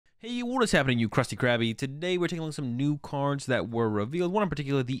Hey, what is happening, you Krusty Krabby? Today we're taking a look at some new cards that were revealed. One in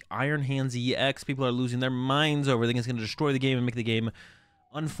particular, the Iron Hands EX. People are losing their minds over. They think it's going to destroy the game and make the game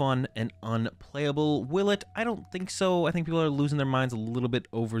unfun and unplayable. Will it? I don't think so. I think people are losing their minds a little bit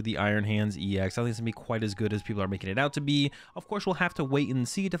over the Iron Hands EX. I don't think it's going to be quite as good as people are making it out to be. Of course, we'll have to wait and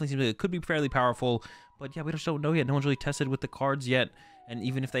see. It definitely seems like it could be fairly powerful. But yeah, we just don't know yet. No one's really tested with the cards yet. And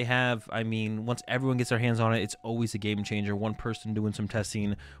even if they have, I mean, once everyone gets their hands on it, it's always a game changer. One person doing some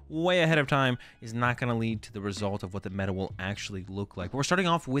testing way ahead of time is not going to lead to the result of what the meta will actually look like. But we're starting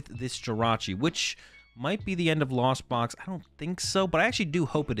off with this Jirachi, which might be the end of Lost Box. I don't think so, but I actually do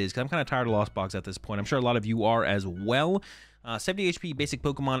hope it is, because I'm kind of tired of Lost Box at this point. I'm sure a lot of you are as well. 70 HP, basic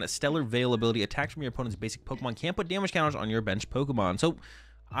Pokemon, Stellar Veil ability, attacks from your opponent's basic Pokemon, can't put damage counters on your bench Pokemon. So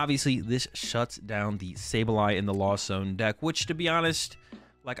obviously, this shuts down the Sableye in the Lost Zone deck, which, to be honest,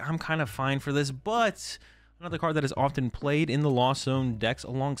 like, I'm kind of fine for this. But another card that is often played in the Lost Zone decks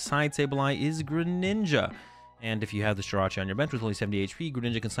alongside Sableye is Greninja. And if you have the Jirachi on your bench with only 70 HP,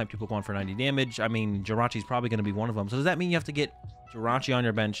 Greninja can snipe 2 Pokemon for 90 damage. I mean, Jirachi's probably going to be one of them. So does that mean you have to get Jirachi on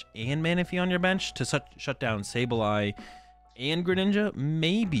your bench and Manaphy on your bench to shut down Sableye and Greninja?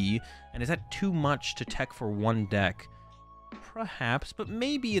 Maybe. And is that too much to tech for one deck? Perhaps, but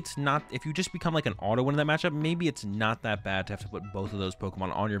maybe it's not. If you just become like an auto win in that matchup, maybe it's not that bad to have to put both of those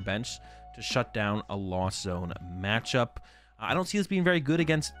Pokemon on your bench to shut down a Lost Zone matchup. I don't see this being very good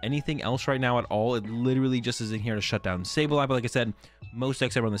against anything else right now at all. It literally just is in here to shut down Sableye, but like I said, most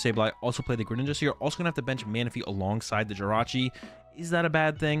decks that run the Sableye also play the Greninja, so you're also going to have to bench Manaphy alongside the Jirachi. Is that a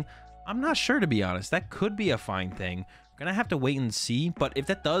bad thing? I'm not sure, to be honest. That could be a fine thing. We're going to have to wait and see, but if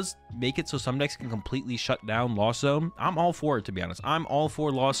that does make it so some decks can completely shut down Lost Zone, I'm all for it, to be honest. I'm all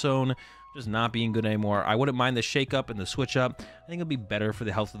for Lost Zone just not being good anymore. I wouldn't mind the shake up and the switch up. I think it'll be better for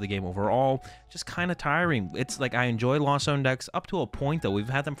the health of the game overall. Just kind of tiring. It's like, I enjoy Lost Zone decks up to a point, though. We've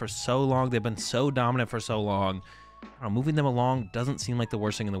had them for so long. They've been so dominant for so long. I don't know, moving them along doesn't seem like the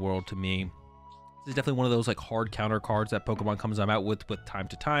worst thing in the world to me. This is definitely one of those like hard counter cards that Pokemon comes out with time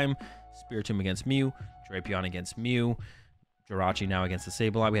to time. Spiritomb against Mew, Drapion against Mew, Jirachi now against the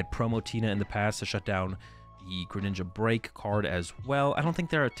Sableye. We had Promo Tina in the past to shut down the Greninja Break card as well. I don't think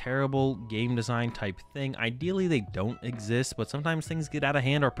they're a terrible game design type thing. Ideally, they don't exist, but sometimes things get out of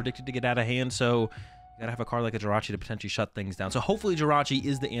hand or are predicted to get out of hand, so you gotta have a card like a Jirachi to potentially shut things down. So hopefully Jirachi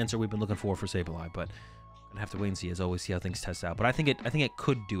is the answer we've been looking for Sableye, but I'm gonna have to wait and see, as always, see how things test out. But I think it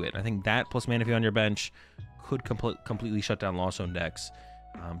could do it. I think that plus Manaphy on your bench could completely shut down Lost Zone decks.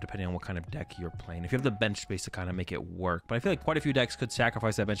 Depending on what kind of deck you're playing. If you have the bench space to kind of make it work. But I feel like quite a few decks could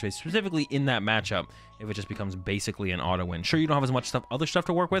sacrifice that bench space, specifically in that matchup, if it just becomes basically an auto win. Sure, you don't have as much other stuff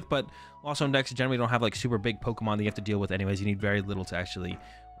to work with, but Lost Zone decks generally don't have like super big Pokemon that you have to deal with anyways. You need very little to actually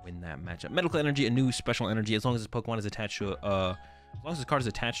win that matchup. Medical Energy, a new special energy, as long as this Pokemon is attached to as long as this card is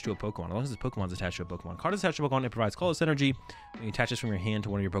attached to a Pokemon. As long as this Pokemon is attached to a Pokemon. Card is attached to a Pokemon, it provides colorless energy. When you attach this from your hand to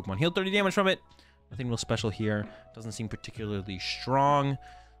one of your Pokemon, heal 30 damage from it. Nothing real special here. Doesn't seem particularly strong.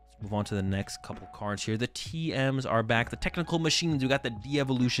 Move on to the next couple cards here. The TMs are back. The technical machines. We got the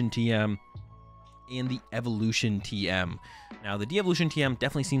De-Evolution TM and the Evolution TM. Now, the De-Evolution TM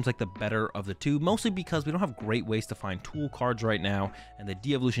definitely seems like the better of the two, mostly because we don't have great ways to find tool cards right now, and the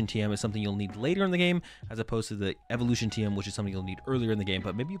De-Evolution TM is something you'll need later in the game, as opposed to the Evolution TM, which is something you'll need earlier in the game.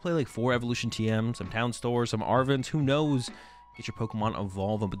 But maybe you play like 4 Evolution TM, some Town Stores, some Arvins, who knows? Get your Pokemon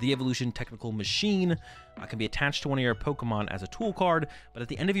evolve them. But the Evolution Technical Machine can be attached to one of your Pokemon as a tool card, but at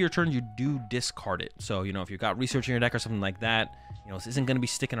the end of your turn, you do discard it. So, you know, if you've got research in your deck or something like that, you know, this isn't going to be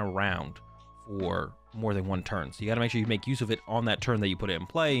sticking around for more than one turn. So you got to make sure you make use of it on that turn that you put it in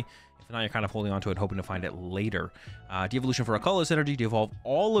play. If not, you're kind of holding on to it, hoping to find it later. De-Evolution for a colorless energy to evolve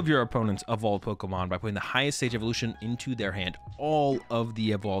all of your opponent's evolved Pokemon by putting the highest stage evolution into their hand. All of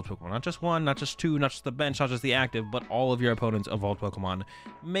the evolved Pokemon. Not just one, not just two, not just the bench, not just the active, but all of your opponent's evolved Pokemon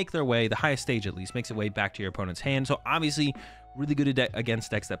make their way, the highest stage at least, makes its way back to your opponent's hand. So obviously, really good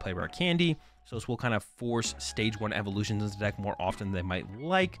against decks that play Rare Candy. So this will kind of force stage 1 evolutions into the deck more often than they might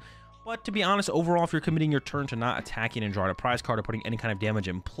like. But to be honest, overall, if you're committing your turn to not attacking and drawing a prize card or putting any kind of damage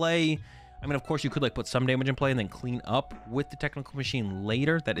in play, I mean, of course, you could like put some damage in play and then clean up with the technical machine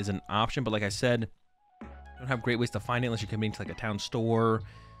later. That is an option. But like I said, you don't have great ways to find it unless you're committing to like a Town Store,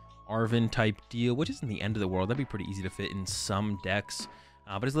 Arvin type deal, which isn't the end of the world. That'd be pretty easy to fit in some decks.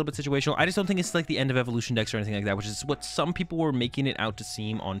 But it's a little bit situational. I just don't think it's like the end of evolution decks or anything like that, which is what some people were making it out to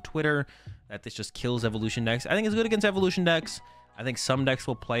seem on Twitter, that this just kills evolution decks. I think it's good against evolution decks. I think some decks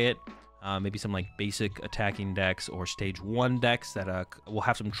will play it. Maybe some like basic attacking decks or stage 1 decks that will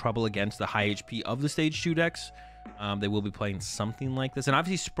have some trouble against the high HP of the stage 2 decks. They will be playing something like this. And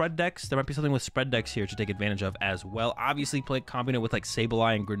obviously spread decks, there might be something with spread decks here to take advantage of as well. Obviously combining it with like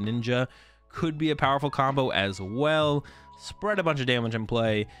Sableye and Greninja could be a powerful combo as well. Spread a bunch of damage in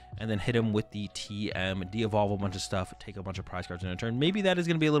play, and then hit him with the TM, de-evolve a bunch of stuff, take a bunch of prize cards in a turn. Maybe that is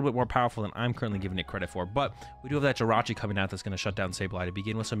going to be a little bit more powerful than I'm currently giving it credit for, but we do have that Jirachi coming out that's going to shut down Sableye to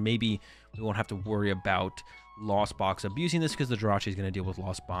begin with, so maybe we won't have to worry about Lost Box abusing this because the Jirachi is going to deal with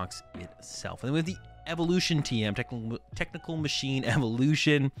Lost Box itself. And then we have the Evolution TM, Technical Machine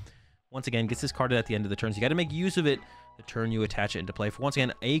Evolution. Once again, gets this card at the end of the turn, so you got to make use of it the turn you attach it into play. For once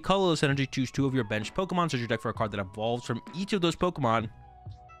again, a colorless energy, choose 2 of your bench Pokemon, search your deck for a card that evolves from each of those Pokemon,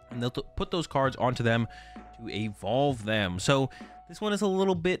 and they'll put those cards onto them to evolve them. So this one is a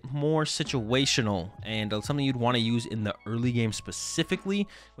little bit more situational and something you'd want to use in the early game specifically,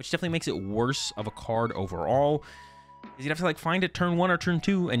 which definitely makes it worse of a card overall. Is you'd have to like find it turn 1 or turn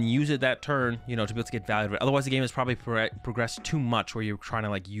 2 and use it that turn, you know, to be able to get value. But otherwise, the game has probably progressed too much where you're trying to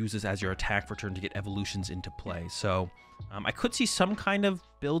like use this as your attack for turn to get evolutions into play. So I could see some kind of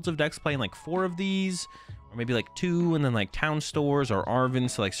builds of decks playing like 4 of these, or maybe like 2, and then like Town Stores or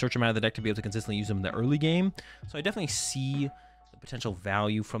Arvins to like search them out of the deck to be able to consistently use them in the early game. So I definitely see the potential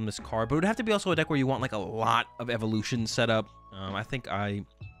value from this card, but it would have to be also a deck where you want like a lot of evolution set up. I think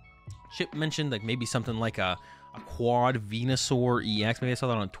Chip mentioned like maybe something like a Quad Venusaur EX. Maybe I saw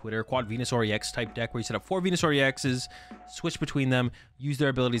that on Twitter. Quad Venusaur EX type deck where you set up 4 Venusaur EXs, switch between them, use their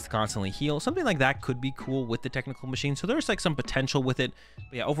abilities to constantly heal. Something like that could be cool with the Technical Machine. So there's like some potential with it.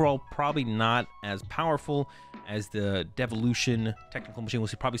 But yeah, overall, probably not as powerful as the Devolution Technical Machine. We'll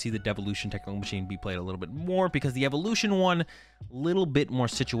probably see the Devolution Technical Machine be played a little bit more because the Evolution one, a little bit more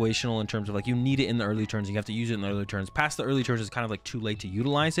situational in terms of like you need it in the early turns. You have to use it in the early turns. Past the early turns is kind of like too late to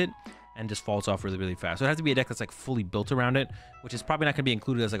utilize it, and just falls off really, really fast. So it has to be a deck that's like fully built around it, which is probably not going to be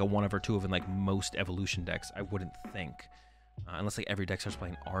included as like a 1 of or 2 of in like most evolution decks, I wouldn't think. Unless like every deck starts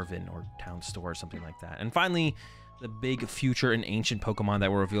playing Arvin or Town Store or something like that. And finally, the big future and ancient Pokemon that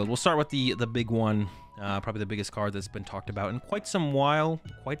were revealed. We'll start with the big one, probably the biggest card that's been talked about in quite a while.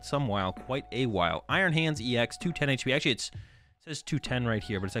 Iron Hands EX, 210 HP. Actually, it says 210 right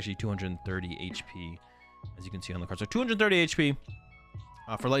here, but it's actually 230 HP, as you can see on the card. So 230 HP.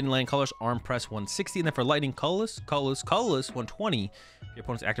 For Lightning Land Colors, Arm Press 160, and then for Lightning Colorless 120. If your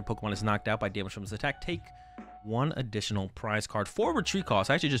opponent's active Pokemon is knocked out by damage from his attack, take 1 additional prize card. 4 retreat costs.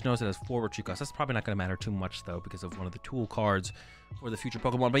 I actually just noticed it has 4 retreat costs. That's probably not going to matter too much, though, because of one of the tool cards for the future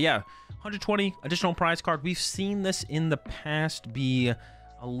Pokemon. But yeah, 120 additional prize card. We've seen this in the past be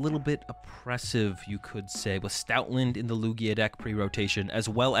a little bit oppressive, you could say, with Stoutland in the Lugia deck pre-rotation, as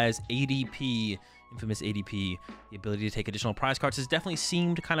well as ADP, infamous ADP. The ability to take additional prize cards has definitely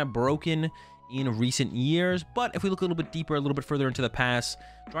seemed kind of broken in recent years, but if we look a little bit deeper, a little bit further into the past,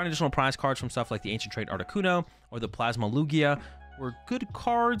 drawing additional prize cards from stuff like the Ancient Trait Articuno or the Plasma Lugia were good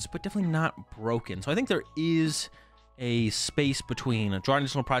cards, but definitely not broken. So I think there is a space between drawing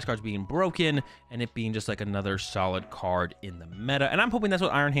additional prize cards being broken and it being just like another solid card in the meta. And I'm hoping that's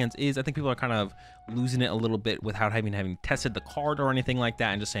what Iron Hands is. I think people are kind of losing it a little bit without having tested the card or anything like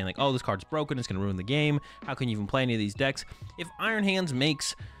that and just saying like, oh, this card's broken, it's going to ruin the game. How can you even play any of these decks? If Iron Hands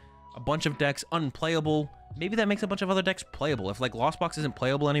makes a bunch of decks unplayable, maybe that makes a bunch of other decks playable. If like Lost Box isn't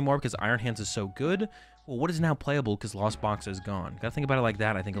playable anymore because Iron Hands is so good, well, what is now playable because Lost Box is gone? Gotta think about it like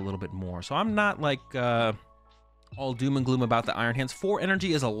that, I think, a little bit more. So I'm not like all doom and gloom about the Iron Hands. 4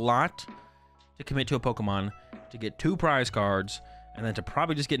 energy is a lot to commit to a Pokemon, to get 2 prize cards, and then to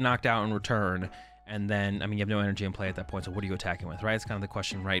probably just get knocked out in return. And then, I mean, you have no energy in play at that point, so what are you attacking with, right? It's kind of the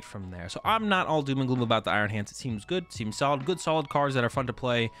question right from there. So I'm not all doom and gloom about the Iron Hands. It seems good, seems solid. Good, solid cards that are fun to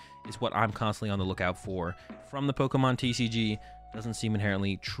play is what I'm constantly on the lookout for from the Pokemon TCG. Doesn't seem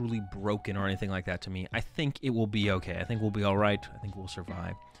inherently truly broken or anything like that to me. I think it will be okay. I think we'll be all right. I think we'll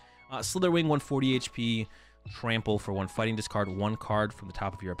survive. Slitherwing, 140 HP. Trample for 1 fighting. Discard 1 card from the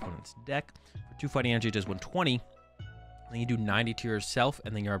top of your opponent's deck. For 2 fighting energy, it does 120. Then you do 90 to yourself,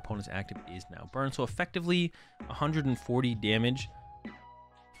 and then your opponent's active is now burned. So effectively, 140 damage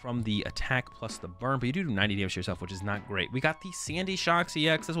from the attack plus the burn, but you do 90 damage to yourself, which is not great. We got the Sandy Shocks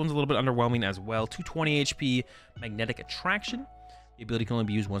EX. This one's a little bit underwhelming as well. 220 HP, Magnetic Attraction. The ability can only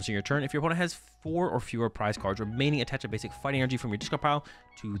be used once in your turn. If your opponent has 4 or fewer prize cards remaining, attach a basic fighting energy from your discard pile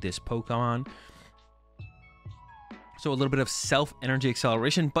to this Pokemon. So a little bit of self-energy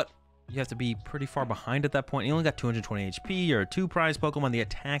acceleration, but you have to be pretty far behind at that point. You only got 220 HP. You're a 2 prize Pokemon. The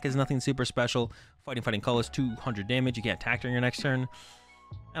attack is nothing super special. Fighting colors, 200 damage. You can't attack during your next turn.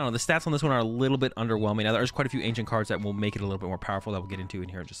 I don't know. The stats on this one are a little bit underwhelming. Now, there's quite a few ancient cards that will make it a little bit more powerful that we'll get into in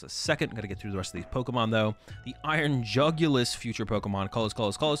here in just a second. Got to get through the rest of these Pokemon, though. The Iron Jugulus future Pokemon. Colors.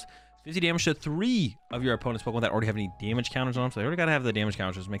 50 damage to 3 of your opponent's Pokemon that already have any damage counters on them. So they already got to have the damage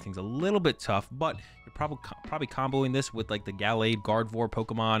counters to make things a little bit tough. But you're probably comboing this with like the Gallade Gardevoir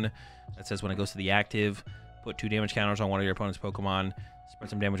Pokemon that says when it goes to the active, put 2 damage counters on one of your opponent's Pokemon, spread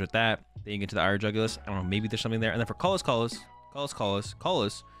some damage with that. Then you get to the AzulGG. I don't know, maybe there's something there. And then for Collis,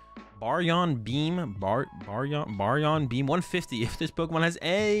 Baryon Beam 150. If this Pokemon has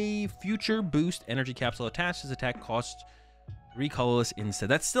a future boost energy capsule attached, his attack costs 3 colorless instead.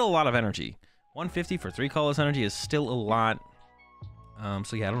 That's still a lot of energy. 150 for 3 colorless energy is still a lot.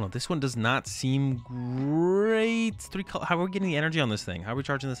 So yeah, I don't know. This one does not seem great. How are we getting the energy on this thing? How are we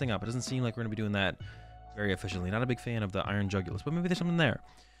charging this thing up? It doesn't seem like we're going to be doing that very efficiently. Not a big fan of the AzulGG, but maybe there's something there.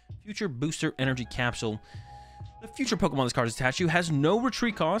 Future booster energy capsule. The future Pokemon this card is attached to has no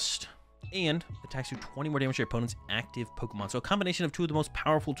retreat cost and attacks you 20 more damage to your opponent's active Pokemon. So a combination of 2 of the most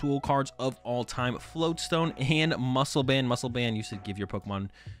powerful tool cards of all time, Floatstone and Muscle Band. Muscle Band used to give your Pokemon,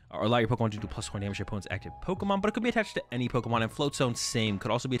 or allow your Pokemon to do +1 damage to your opponent's active Pokemon, but it could be attached to any Pokemon, and Floatstone, same,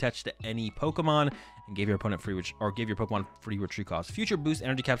 could also be attached to any Pokemon and give your opponent give your Pokemon free retreat cost. Future Boost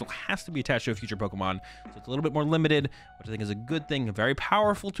Energy Capsule has to be attached to a future Pokemon, so it's a little bit more limited, which I think is a good thing. A very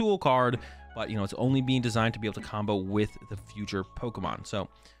powerful tool card, but you know, it's only being designed to be able to combo with the future Pokemon. So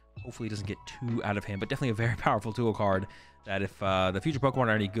hopefully it doesn't get too out of hand, but definitely a very powerful tool card that if the future Pokemon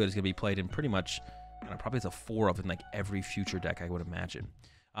are any good, is going to be played in pretty much, probably it's a 4 of in like every future deck, I would imagine.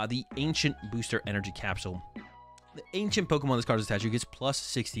 The Ancient Booster Energy Capsule. The Ancient Pokemon this card is attached to gets plus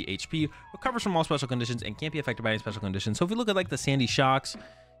 60 HP, recovers from all special conditions, and can't be affected by any special conditions. So if you look at like the Sandy Shocks,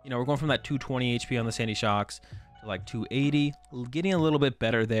 you know, we're going from that 220 HP on the Sandy Shocks to like 280, getting a little bit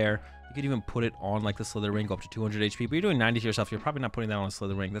better there. You could even put it on like the Slitherwing, go up to 200 HP, but you're doing 90 to yourself. You're probably not putting that on a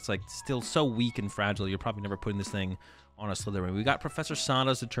Slitherwing. That's like still so weak and fragile. You're probably never putting this thing on a Slitherwing. We got Professor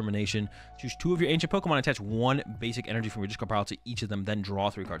Sada's Determination. Choose 2 of your ancient Pokemon, attach 1 basic energy from your discard pile to each of them, then draw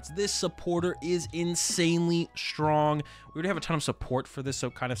 3 cards. This supporter is insanely strong. We already have a ton of support for this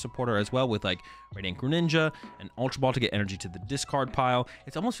kind of supporter as well, with like Radiant Greninja and Ultra Ball to get energy to the discard pile.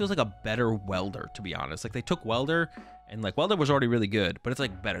 It almost feels like a better Welder, to be honest. Like they took Welder, and like Welder was already really good, but it's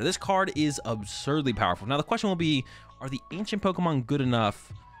like better. This card is absurdly powerful. Now the question will be, are the ancient Pokemon good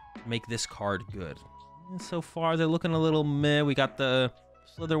enough to make this card good? And so far they're looking a little meh. We got the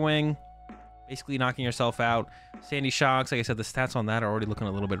Slitherwing basically knocking yourself out. Sandy Shocks, like I said, the stats on that are already looking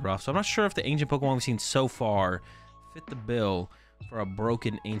a little bit rough. So I'm not sure if the ancient Pokemon we've seen so far fit the bill for a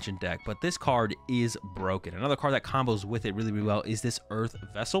broken ancient deck, but this card is broken. Another card that combos with it really, really well is this Earth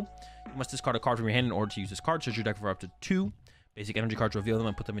Vessel. You must discard a card from your hand in order to use this card. Search your deck for up to 2 basic energy cards, reveal them,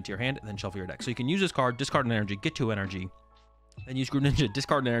 and put them into your hand, and then shuffle your deck. So you can use this card, discard an energy, get 2 energy, then use Greninja,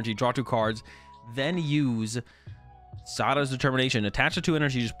 discard an energy, draw 2 cards, then use Sada's Determination, attach the 2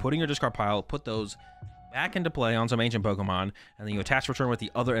 energy, just put in your discard pile, put those back into play on some ancient Pokemon, and then you attach return with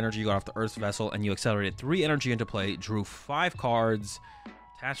the other energy you got off the Earth Vessel, and you accelerated 3 energy into play, drew 5 cards,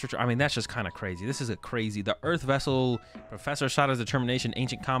 attach return. I mean, that's just kind of crazy. This is a crazy. The Earth Vessel, Professor Sada's Determination,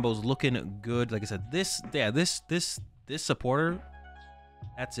 ancient combos looking good. Like I said, this supporter,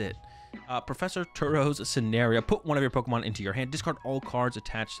 that's it. Professor Turo's Scenario. Put one of your Pokemon into your hand. Discard all cards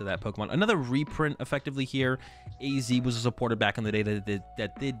attached to that Pokemon. Another reprint, effectively here. AZ was a supporter back in the day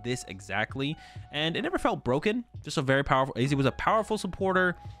that did this exactly, and it never felt broken. Just a very powerful. AZ was a powerful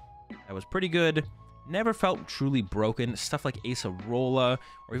supporter that was pretty good. Never felt truly broken. Stuff like Acerola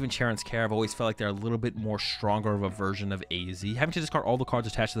or even Charon's Care, I've always felt like they're a little bit more stronger of a version of AZ. Having to discard all the cards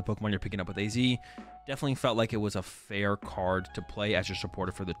attached to the Pokemon you're picking up with AZ definitely felt like it was a fair card to play as your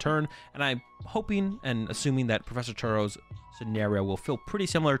supporter for the turn. And I'm hoping and assuming that Professor Turo's Scenario will feel pretty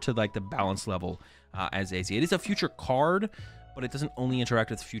similar to like the balance level as AZ. It is a future card, but it doesn't only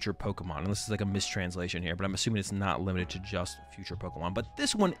interact with future Pokemon. And this is like a mistranslation here, but I'm assuming it's not limited to just future Pokemon. But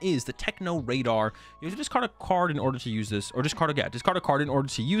this one is the Techno Radar. You have to discard a card in order to use this, or discard a card in order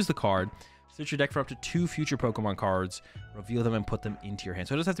to use the card. Search your deck for up to 2 future Pokemon cards, reveal them, and put them into your hand.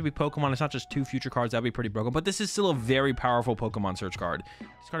 So it doesn't have to be Pokemon. It's not just 2 future cards. That'd be pretty broken. But this is still a very powerful Pokemon search card.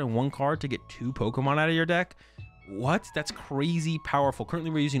 Discarding 1 card to get 2 Pokemon out of your deck. What? That's crazy powerful. Currently,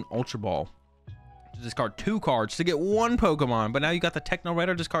 we're using Ultra Ball to discard 2 cards to get 1 Pokemon, but now you got the Techno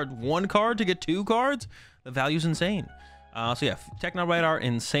Radar, discard 1 card to get 2 cards. The value's insane. So yeah, Techno Radar,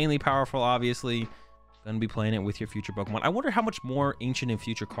 insanely powerful, obviously. Gonna be playing it with your future Pokemon. I wonder how much more ancient and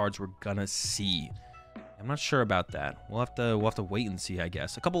future cards we're gonna see. I'm not sure about that. We'll have to wait and see, I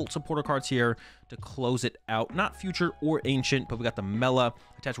guess. A couple supporter cards here to close it out. Not future or ancient, but we got the Mela.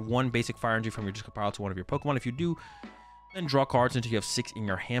 Attach 1 basic fire energy from your discard pile to one of your Pokemon. If you do, then draw cards until you have 6 in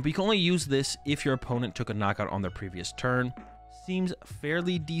your hand. But you can only use this if your opponent took a knockout on their previous turn. Seems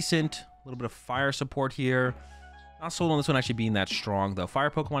fairly decent. A little bit of fire support here. Not sold on this one actually being that strong, though.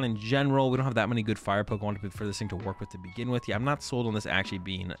 Fire Pokemon in general, we don't have that many good fire Pokemon for this thing to work with to begin with. Yeah, I'm not sold on this actually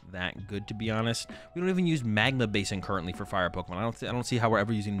being that good, to be honest. We don't even use Magma Basin currently for fire Pokemon. I don't see how we're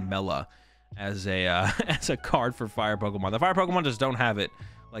ever using Mela as a as a card for fire Pokemon. The fire Pokemon just don't have it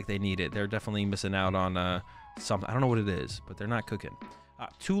like they need it. They're definitely missing out on something. I don't know what it is, but they're not cooking.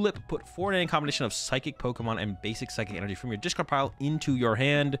 Tulip, put 4 in a combination of Psychic Pokemon and basic Psychic Energy from your discard pile into your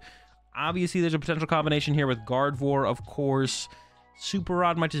hand. Obviously, there's a potential combination here with Gardevoir, of course. Super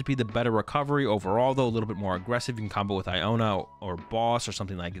Rod might just be the better recovery overall, though a little bit more aggressive. You can combo with Iona or Boss or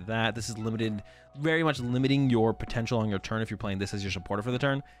something like that. This is limited, very much limiting your potential on your turn if you're playing this as your supporter for the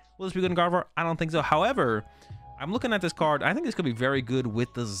turn. Will this be good in Gardevoir? I don't think so. However, I'm looking at this card. I think this could be very good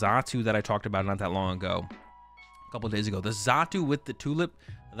with the Xatu that I talked about not that long ago. A couple of days ago. The Xatu with the Tulip,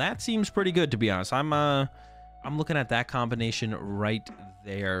 that seems pretty good, to be honest. I'm looking at that combination right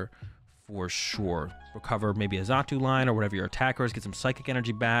there. For sure. Recover maybe a Xatu line or whatever your attacker is. Get some Psychic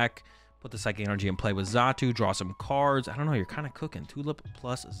Energy back. Put the Psychic Energy in play with Xatu. Draw some cards. I don't know. You're kind of cooking. Tulip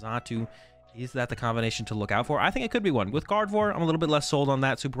plus Xatu. Is that the combination to look out for? I think it could be one. With Gardevoir, I'm a little bit less sold on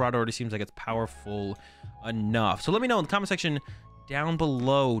that. Super Rod already seems like it's powerful enough. So let me know in the comment section down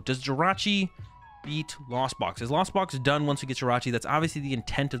below. Does Jirachi beat Lost Box? Is Lost Box done once we get Jirachi? That's obviously the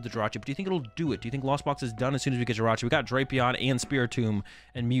intent of the Jirachi, but do you think it'll do it? Do you think Lost Box is done as soon as we get Jirachi? We got Drapion and Spiritomb,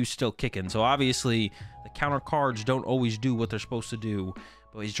 and Mew's still kicking, so obviously the counter cards don't always do what they're supposed to do.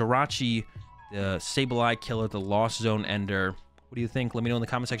 But is Jirachi the Sableye killer, the Lost Zone ender? What do you think? Let me know in the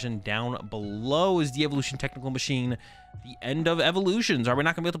comment section down below. Is the Evolution Technical Machine the end of evolutions? Are we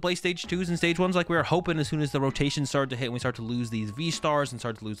not going to be able to play Stage 2s and Stage 1s like we were hoping as soon as the rotations started to hit and we start to lose these V-Stars and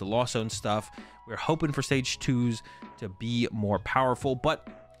start to lose the Lost Zone stuff? We're hoping for Stage 2s to be more powerful, but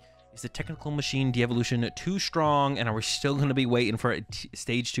is the Technical Machine de-evolution too strong, and are we still going to be waiting for a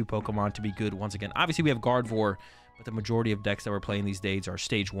Stage 2 Pokemon to be good once again? Obviously, we have Gardevoir, but the majority of decks that we're playing these days are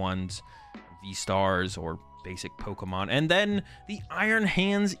Stage 1s, V-Stars, or basic Pokemon. And then the Iron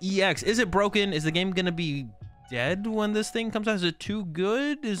Hands EX. Is it broken? Is the game going to be dead when this thing comes out? Is it too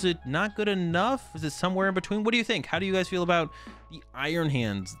good? Is it not good enough? Is it somewhere in between? What do you think? How do you guys feel about the Iron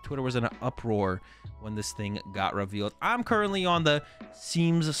Hands? Twitter was in an uproar when this thing got revealed. I'm currently on the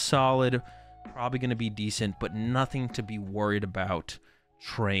seems solid, probably going to be decent, but nothing to be worried about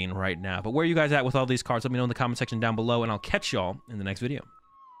train right now. But where are you guys at with all these cards? Let me know in the comment section down below, and I'll catch y'all in the next video.